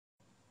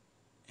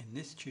In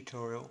this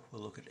tutorial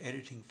we'll look at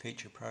editing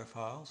feature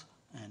profiles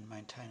and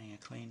maintaining a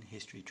clean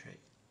history tree.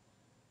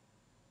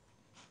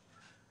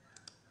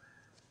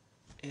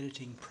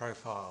 Editing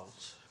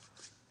profiles.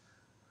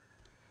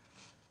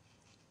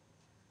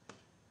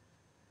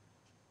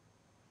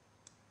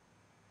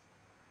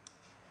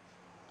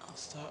 I'll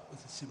start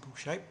with a simple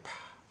shape.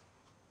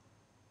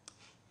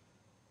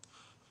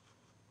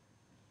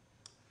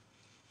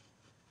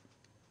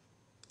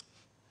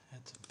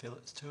 Add some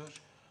fillets to it.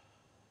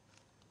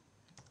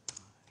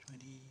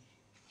 20,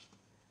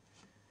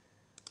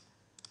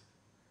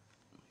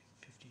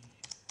 50.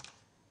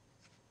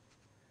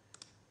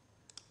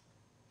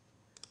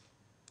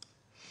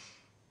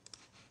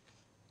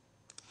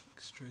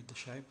 Extrude the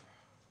shape.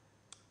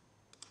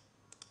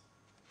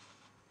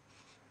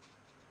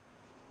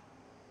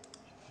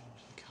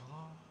 Change the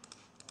colour.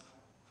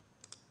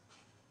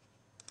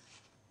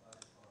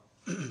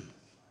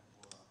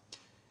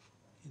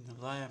 In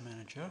the layer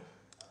manager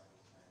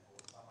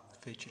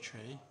feature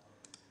tree,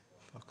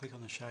 if I click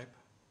on the shape,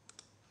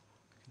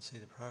 I can see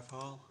the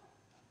profile,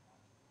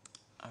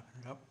 open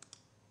it up.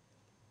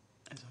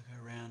 As I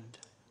go around,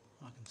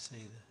 I can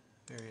see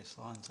the various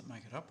lines that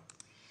make it up.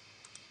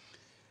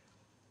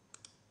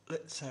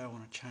 Let's say I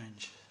want to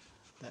change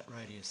that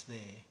radius there.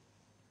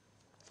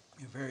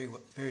 There are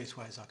various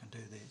ways I can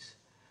do this,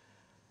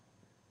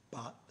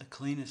 but the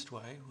cleanest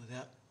way,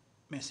 without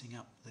messing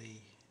up the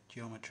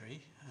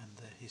geometry and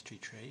the history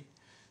tree,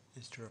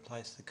 is to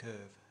replace the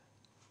curve.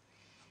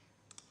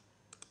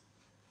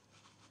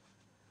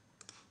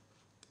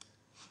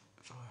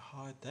 If I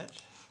hide that,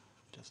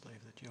 just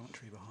leave the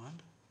geometry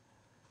behind,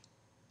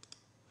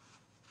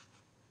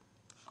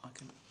 I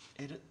can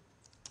edit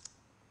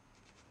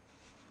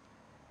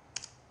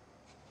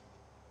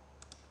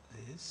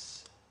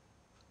this.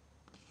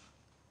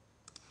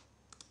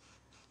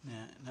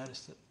 Now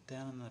notice that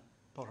down in the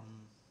bottom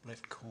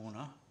left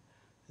corner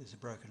there's a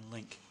broken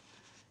link,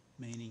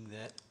 meaning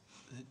that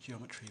the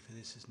geometry for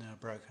this is now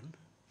broken,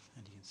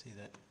 and you can see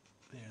that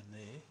there and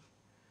there.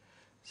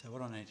 So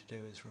what I need to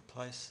do is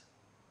replace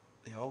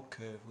the old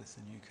curve with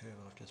the new curve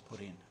I've just put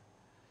in.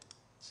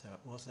 So it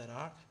was that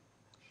arc.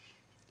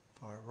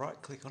 If I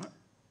right click on it,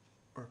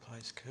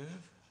 replace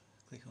curve,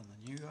 click on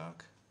the new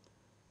arc,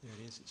 there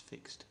it is, it's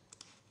fixed.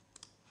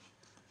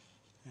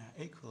 Now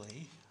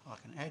equally I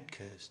can add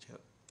curves to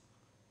it.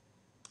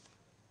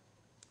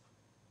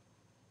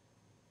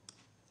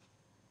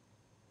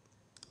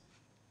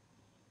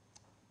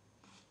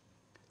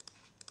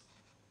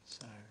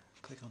 So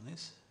click on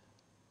this,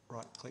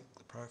 right click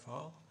the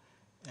profile,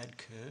 add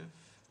curve,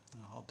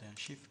 and I'll hold down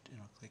shift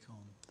and I'll click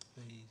on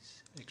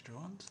these extra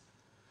ones,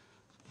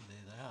 and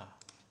there they are.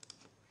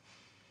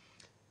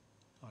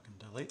 I can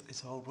delete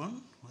this old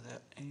one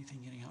without anything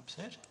getting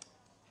upset,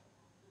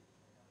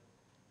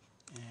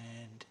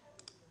 and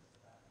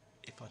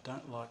if I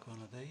don't like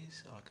one of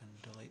these I can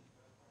delete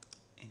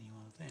any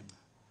one of them.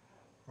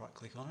 Right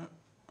click on it,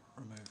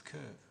 remove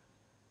curve.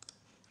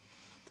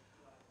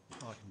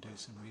 I can do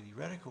some really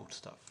radical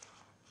stuff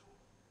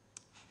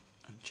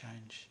and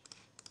change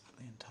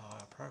the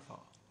entire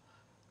profile.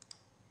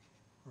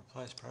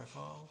 Replace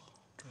profile,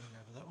 drag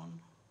over that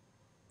one,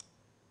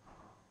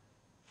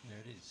 there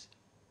it is.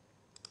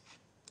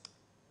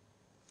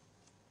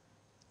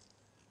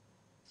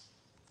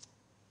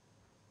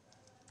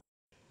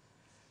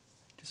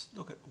 Just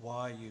look at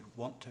why you'd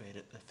want to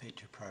edit the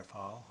feature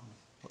profile, and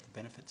what the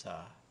benefits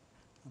are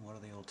and what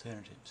are the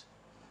alternatives.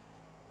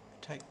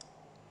 Take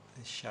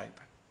this shape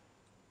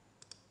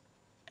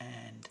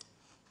and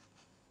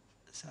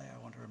say I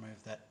want to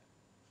remove that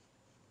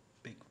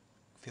big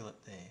fillet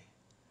there.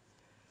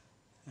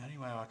 The only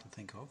way I can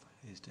think of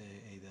is to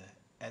either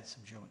add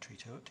some geometry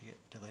to it to get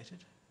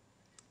deleted,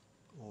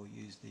 or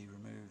use the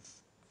remove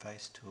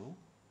face tool,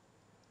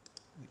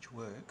 which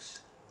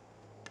works,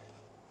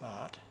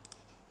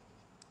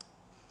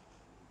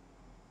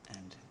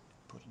 and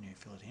put a new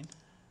fillet in.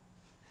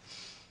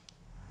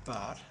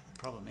 But the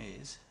problem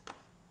is,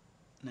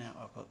 now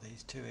I've got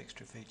these two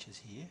extra features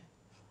here,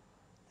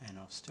 and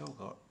I've still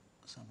got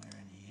somewhere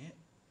in here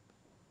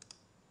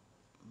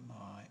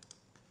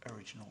my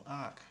original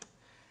arc,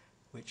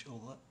 which,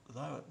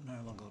 although it no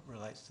longer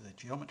relates to the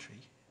geometry,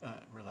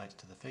 relates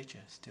to the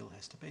feature, still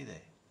has to be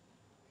there.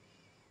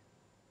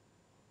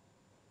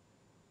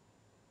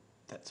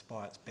 That's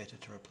why it's better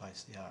to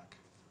replace the arc.